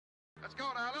Let's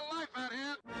go now. A little life out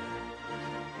here.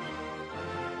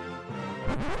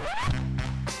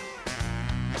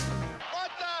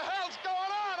 What the hell's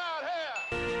going on out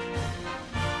here?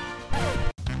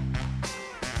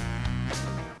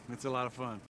 It's a lot of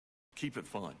fun. Keep it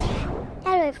fun.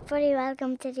 Hello, everybody.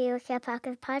 Welcome to the UK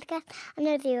Packers podcast. I'm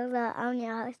the usual, I'm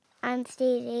your host, I'm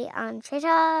Stevie on Twitter.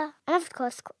 And of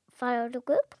course, follow the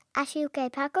group at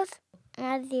UK Packers.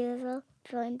 And as usual,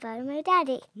 joined by my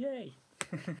daddy. Yay.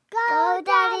 Go,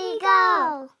 Daddy,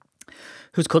 go!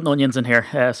 Who's cutting onions in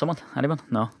here? Someone? Anyone?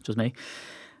 No, just me.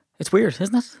 It's weird,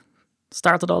 isn't it?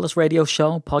 Started all this radio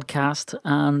show, podcast,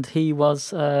 and he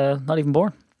was not even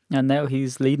born. And now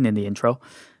he's leading in the intro.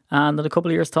 And in a couple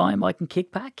of years' time, I can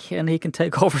kick back and he can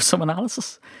take over some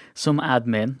analysis, some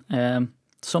admin,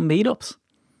 some meetups.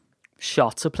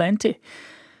 Shots aplenty.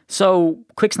 So,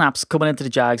 quick snaps coming into the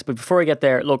Jags. But before I get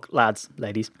there, look, lads,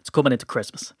 ladies, it's coming into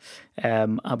Christmas.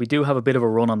 And we do have a bit of a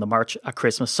run on the merch at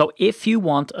Christmas. So, if you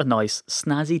want a nice,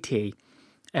 snazzy tee,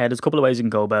 there's a couple of ways you can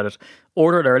go about it.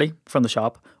 Order it early from the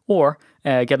shop or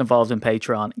get involved in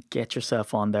Patreon. Get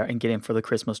yourself on there and get in for the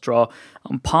Christmas draw.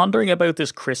 I'm pondering about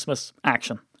this Christmas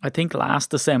action. I think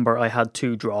last December I had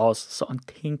 2 draws, so I'm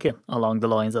thinking along the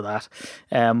lines of that.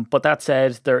 But that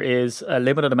said, there is a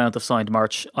limited amount of signed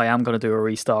merch. I am going to do a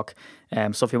restock.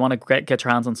 So if you want to get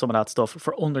your hands on some of that stuff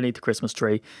for underneath the Christmas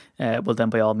tree, well then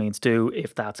by all means do.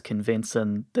 If that's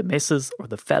convincing the missus or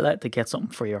the fella to get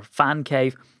something for your fan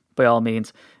cave, by all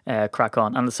means, crack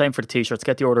on. And the same for the t-shirts.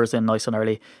 Get the orders in nice and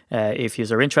early if you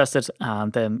are interested,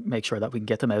 and then make sure that we can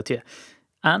get them out to you.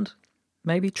 And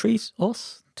maybe treat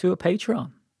us to a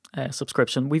Patreon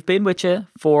subscription. We've been with you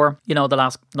for, the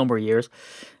last number of years.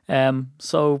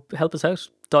 So help us out.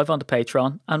 Dive onto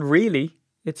Patreon. And really,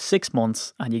 it's 6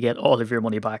 months and you get all of your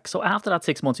money back. So after that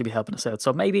 6 months, you'll be helping us out.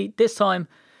 So maybe this time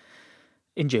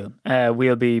in June,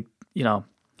 we'll be,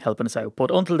 helping us out.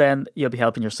 But until then, you'll be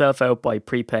helping yourself out by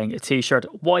prepaying a t-shirt.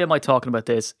 Why am I talking about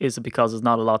this? Is it because there's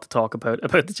not a lot to talk about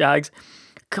the Jags?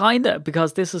 Kinda,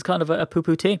 because this is kind of a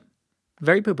poo-poo team.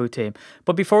 Very poo-poo team.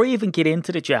 But before we even get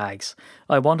into the Jags,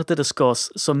 I wanted to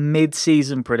discuss some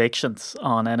mid-season predictions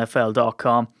on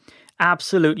NFL.com.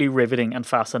 Absolutely riveting and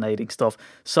fascinating stuff.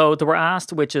 So they were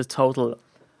asked, which is total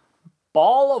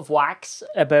ball of wax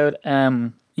about,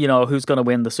 who's going to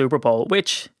win the Super Bowl,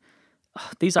 which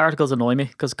these articles annoy me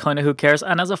because kind of who cares?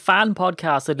 And as a fan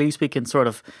podcast, at least we can sort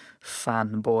of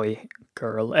fanboy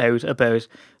girl out about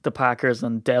the Packers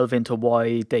and delve into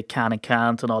why they can and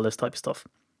can't and all this type of stuff.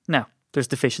 Now, there's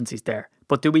deficiencies there.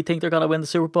 But do we think they're going to win the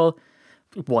Super Bowl?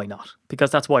 Why not? Because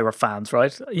that's why we're fans,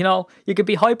 right? You could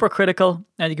be hypercritical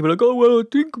and you can be like, oh, well, I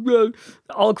think,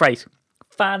 all great.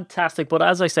 Fantastic. But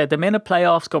as I said, the minute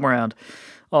playoffs come around,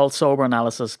 all sober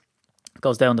analysis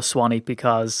goes down the Swanee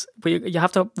because you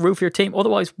have to root for your team.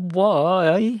 Otherwise,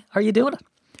 why are you doing it?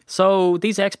 So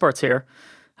these experts here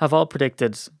have all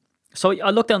predicted. So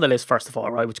I looked down the list first of all,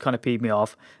 right, which kind of peeved me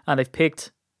off. And they've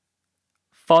picked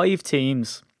 5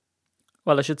 teams.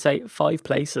 Well, I should say 5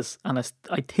 places. And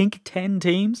I think 10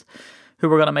 teams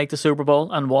who are going to make the Super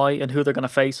Bowl and why and who they're going to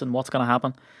face and what's going to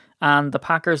happen. And the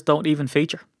Packers don't even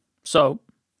feature. So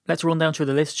let's run down through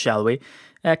the list, shall we?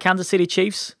 Kansas City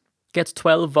Chiefs gets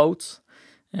 12 votes.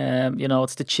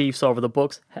 It's the Chiefs over the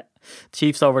Bucks,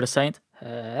 Chiefs over the Saints,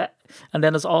 and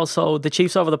then there's also the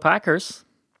Chiefs over the Packers,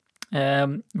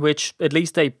 which at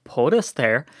least they put us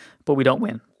there, but we don't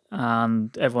win,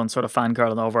 and everyone's sort of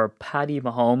fangirling over Paddy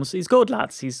Mahomes. He's good,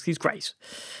 lads. He's great.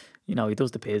 He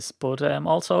does the piss, but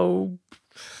also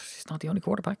he's not the only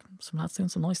quarterback. Some lads doing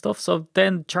some nice stuff. So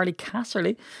then Charlie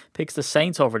Casserly picks the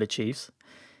Saints over the Chiefs.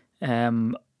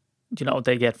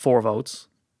 They get 4 votes.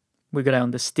 We go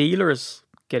down. The Steelers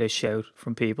get a shout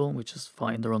from people, which is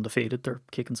fine. They're undefeated. They're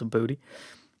kicking some booty.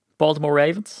 Baltimore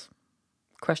Ravens,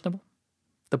 questionable.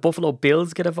 The Buffalo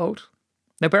Bills get a vote.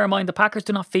 Now, bear in mind, the Packers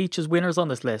do not feature as winners on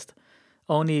this list.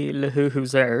 Only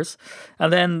who's theirs.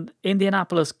 And then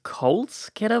Indianapolis Colts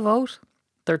get a vote.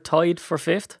 They're tied for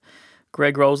 5th.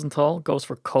 Greg Rosenthal goes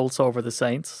for Colts over the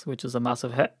Saints, which is a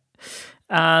massive hit.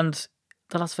 And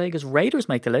the Las Vegas Raiders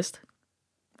make the list.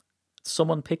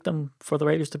 Someone picked them for the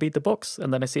Raiders to beat the Bucks,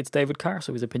 and then I see it's David Carr,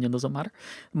 so his opinion doesn't matter.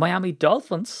 Miami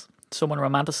Dolphins, someone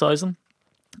romanticizing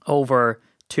over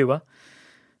Tua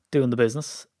doing the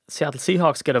business. Seattle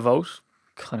Seahawks get a vote.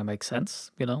 Kind of makes sense,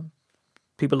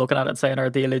 People looking at it and saying, are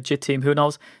they a legit team? Who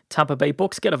knows? Tampa Bay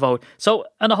Bucks get a vote. So,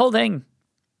 and the whole thing,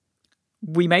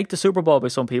 we make the Super Bowl by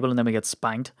some people and then we get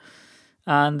spanked.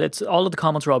 And it's all of the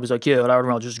comments are always like, yeah, Aaron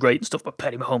Rodgers is great and stuff, but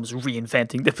Paddy Mahomes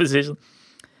reinventing the position.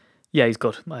 Yeah, he's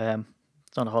good. There's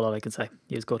not a whole lot I can say.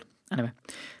 He's good. Anyway,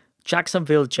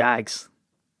 Jacksonville Jags.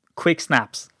 Quick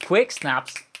snaps.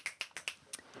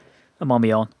 I'm on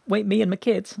my own. Wait, me and my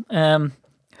kids.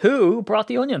 Who brought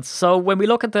the onions? So when we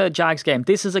look at the Jags game,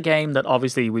 this is a game that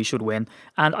obviously we should win.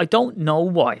 And I don't know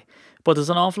why, but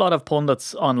there's an awful lot of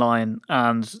pundits online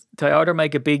and they either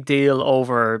make a big deal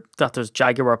over that there's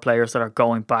Jaguar players that are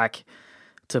going back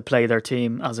to play their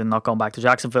team, as in not going back to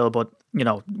Jacksonville, but, you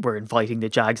know, we're inviting the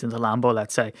Jags into Lambeau,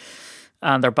 let's say.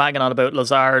 And they're banging on about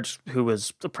Lazard, who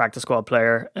was a practice squad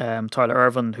player, Tyler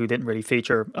Irvin, who didn't really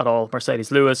feature at all, Mercedes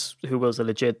Lewis, who was a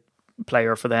legit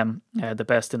player for them, the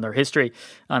best in their history,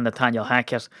 and Nathaniel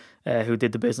Hackett, who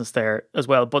did the business there as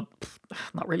well. But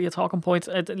not really a talking point.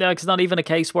 It's not even a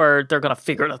case where they're going to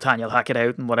figure Nathaniel Hackett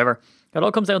out and whatever. It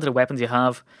all comes down to the weapons you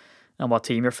have and what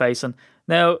team you're facing.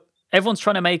 Now, everyone's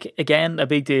trying to make, again, a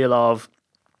big deal of,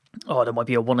 oh, there might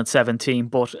be a 1-7 team,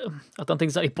 but I don't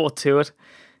think there's any but to it.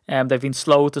 They've been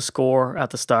slow to score at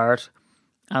the start.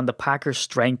 And the Packers'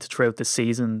 strength throughout the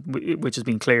season, which has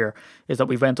been clear, is that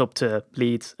we went up to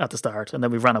leads at the start and then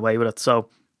we ran away with it. So,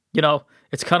 you know,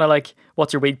 it's kind of like,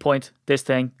 what's your weak point? This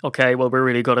thing. Okay, well, we're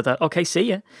really good at that. Okay, see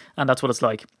ya. And that's what it's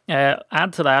like.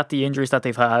 Add to that the injuries that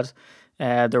they've had,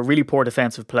 their really poor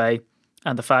defensive play,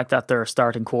 and the fact that their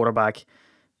starting quarterback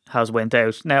has went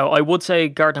out. Now, I would say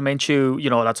Gardner Minshew, you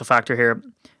know, that's a factor here.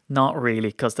 Not really,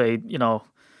 because they, you know,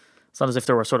 it's not as if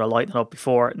they were sort of lighting up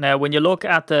before. Now, when you look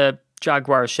at the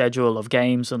Jaguars' schedule of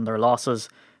games and their losses,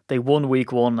 they won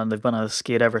week 1 and they've been on a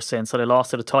skid ever since. So they lost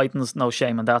to the Titans, no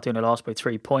shame in that. They only lost by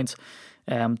 3 points.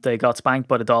 They got spanked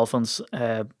by the Dolphins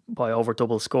by over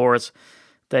double scores.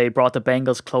 They brought the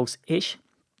Bengals close-ish,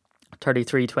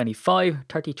 33-25,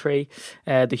 33.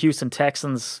 The Houston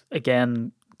Texans,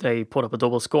 again, they put up a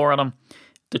double score on them.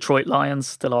 Detroit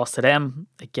Lions, they lost to them.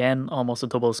 Again, almost a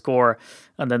double score.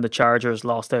 And then the Chargers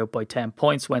lost out by 10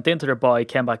 points, went into their bye,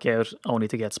 came back out, only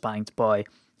to get spanked by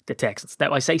the Texans.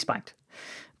 Now, I say spanked.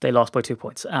 They lost by 2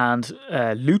 points. And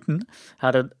Luton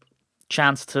had a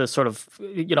chance to sort of,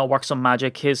 you know, work some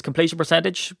magic. His completion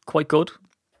percentage, quite good.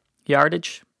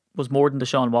 Yardage was more than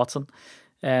Deshaun Watson.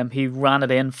 He ran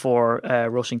it in for a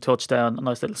rushing touchdown, a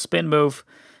nice little spin move,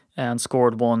 and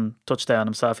scored 1 touchdown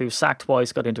himself. He was sacked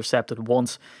twice, got intercepted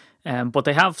once. But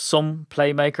they have some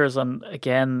playmakers, and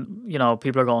again, you know,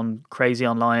 people are going crazy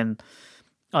online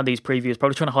on these previews,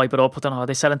 probably trying to hype it up. I don't know, are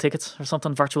they selling tickets or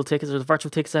something? Virtual tickets? There's virtual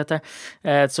tickets out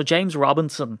there. So James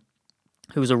Robinson,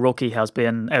 who's a rookie, has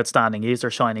been outstanding. He's their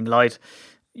shining light.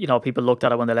 You know, people looked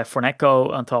at it when they let Fournette go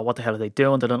and thought, what the hell are they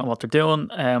doing? They don't know what they're doing,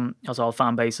 as all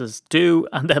fan bases do.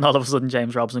 And then all of a sudden,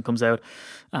 James Robinson comes out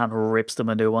and rips them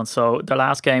a new one. So their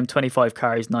last game, 25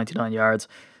 carries, 99 yards.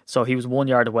 So he was 1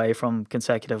 yard away from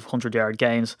consecutive 100-yard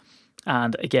games.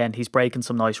 And again, he's breaking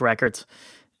some nice records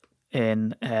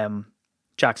in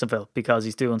Jacksonville because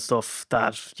he's doing stuff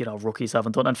that, you know, rookies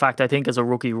haven't done. In fact, I think as a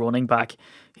rookie running back,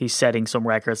 he's setting some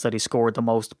records that he scored the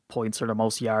most points or the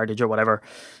most yardage or whatever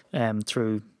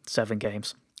through 7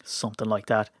 games, something like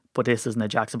that. But this isn't a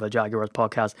Jacksonville Jaguars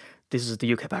podcast. This is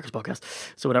the UK Packers podcast.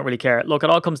 So we don't really care. Look, it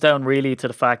all comes down really to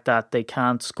the fact that they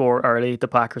can't score early. The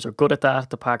Packers are good at that.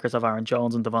 The Packers have Aaron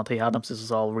Jones and Devontae Adams. This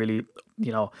is all really,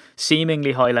 you know,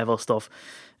 seemingly high level stuff.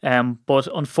 But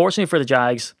unfortunately for the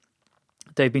Jags,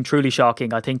 they've been truly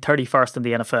shocking. I think 31st in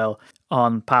the NFL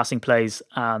on passing plays,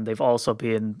 and they've also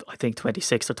been, I think,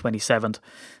 26th or 27th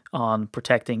on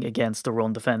protecting against the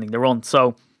run, defending the run.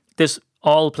 So this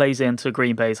all plays into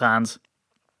Green Bay's hands.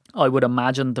 I would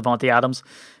imagine Devontae Adams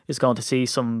is going to see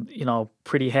some, you know,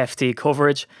 pretty hefty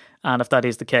coverage. And if that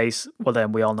is the case, well,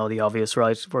 then we all know the obvious,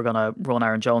 right? We're going to run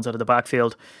Aaron Jones out of the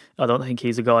backfield. I don't think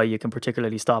he's a guy you can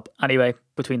particularly stop anyway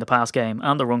between the pass game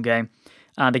and the run game.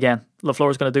 And again,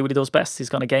 LaFleur is going to do what he does best. He's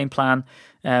going to game plan,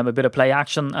 a bit of play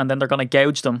action, and then they're going to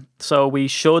gouge them. So we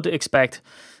should expect,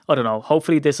 I don't know,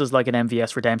 hopefully this is like an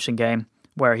MVS redemption game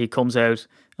where he comes out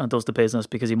and does the business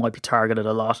because he might be targeted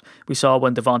a lot. We saw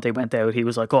when Devontae went out, he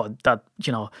was like, oh, that,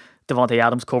 you know, Devontae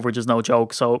Adams coverage is no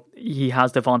joke. So he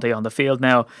has Devontae on the field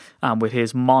now, and with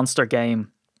his monster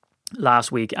game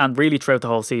last week and really throughout the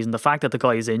whole season, the fact that the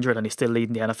guy is injured and he's still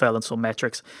leading the NFL in some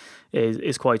metrics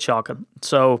is quite shocking.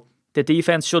 So the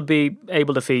defense should be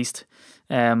able to feast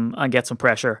and get some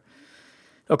pressure.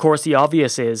 Of course, the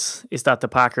obvious is that the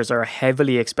Packers are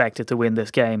heavily expected to win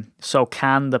this game. So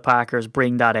can the Packers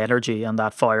bring that energy and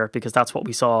that fire? Because that's what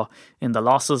we saw in the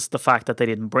losses, the fact that they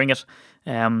didn't bring it.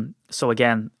 So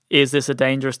again, is this a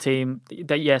dangerous team?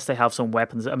 Yes, they have some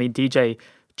weapons. I mean, DJ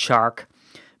Chark,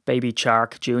 Baby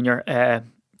Chark Jr.,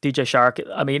 DJ Chark,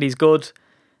 I mean, he's good.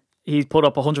 He put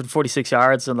up 146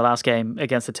 yards in the last game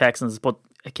against the Texans, but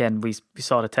again, we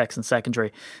saw the Texans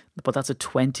secondary, but that's a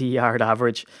 20-yard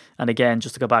average. And again,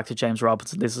 just to go back to James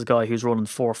Robinson, this is a guy who's running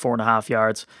 4.5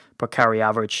 yards per carry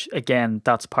average. Again,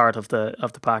 that's part of the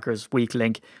Packers' weak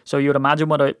link. So you would imagine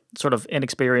with a sort of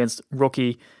inexperienced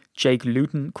rookie Jake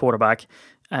Luton quarterback,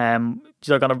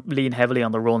 they're going to lean heavily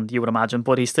on the run, you would imagine,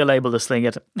 but he's still able to sling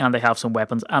it, and they have some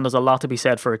weapons. And there's a lot to be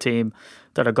said for a team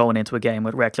that are going into a game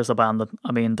with reckless abandon.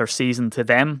 I mean, their season to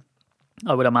them,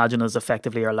 I would imagine, is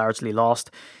effectively or largely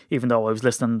lost, even though I was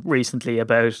listening recently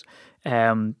about,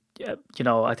 I think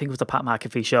it was the Pat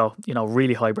McAfee show,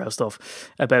 really highbrow stuff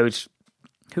about,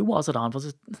 who was it on? Was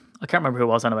it? I can't remember who it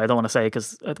was anyway. I don't want to say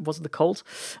because it wasn't the Colts.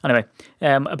 Anyway,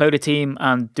 about a team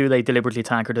and do they deliberately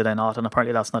tank or do they not? And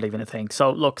apparently that's not even a thing.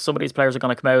 So look, some of these players are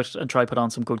going to come out and try put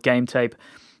on some good game tape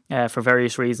for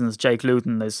various reasons. Jake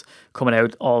Luton is coming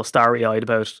out all starry-eyed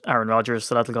about Aaron Rodgers,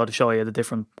 so that'll go to show you the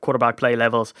different quarterback play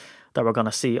levels that we're going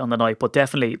to see on the night. But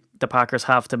definitely the Packers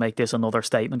have to make this another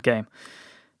statement game.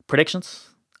 Predictions?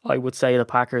 I would say the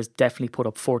Packers definitely put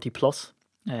up 40 plus.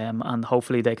 And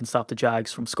hopefully they can stop the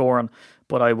Jags from scoring.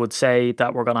 But I would say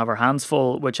that we're going to have our hands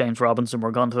full with James Robinson.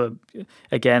 We're going to,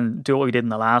 again, do what we did in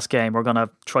the last game. We're going to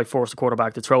try force the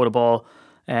quarterback to throw the ball.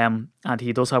 And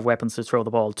he does have weapons to throw the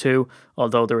ball too.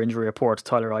 Although their injury report,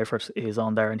 Tyler Eifert is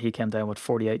on there, and he came down with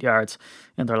 48 yards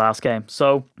in their last game.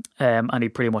 So, and he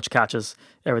pretty much catches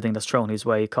everything that's thrown his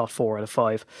way. He caught 4 out of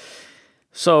 5.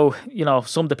 So,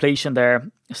 some depletion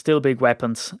there. Still big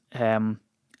weapons.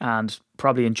 And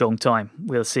probably in junk time,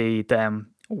 we'll see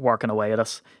them working away at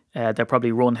us. They'll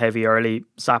probably run heavy early,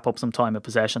 sap up some time of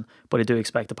possession, but I do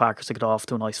expect the Packers to get off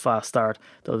to a nice fast start.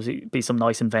 There'll be some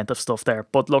nice inventive stuff there.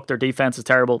 But look, their defense is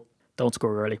terrible. Don't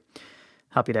score early.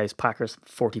 Happy days, Packers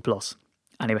 40 plus.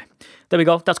 Anyway, there we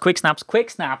go. That's quick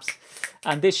snaps.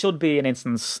 And this should be an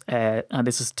instance, and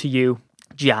this is to you,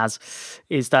 Jazz,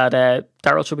 is that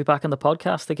Daryl should be back on the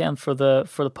podcast again for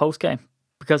the post game.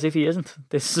 Because if he isn't,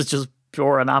 this is just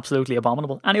pure and absolutely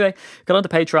abominable. Anyway, get on to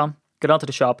Patreon, get onto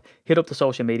the shop, hit up the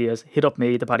social medias, hit up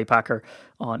me, the Paddy Packer,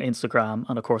 on Instagram,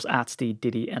 and of course at Steve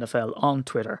Diddy NFL on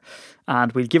Twitter.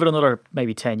 And we'll give it another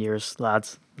maybe 10 years,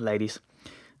 lads, ladies,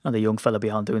 and the young fella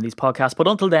beyond doing these podcasts. But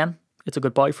until then, it's a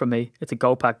goodbye from me. It's a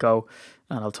go pack go,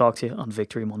 and I'll talk to you on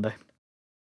Victory Monday.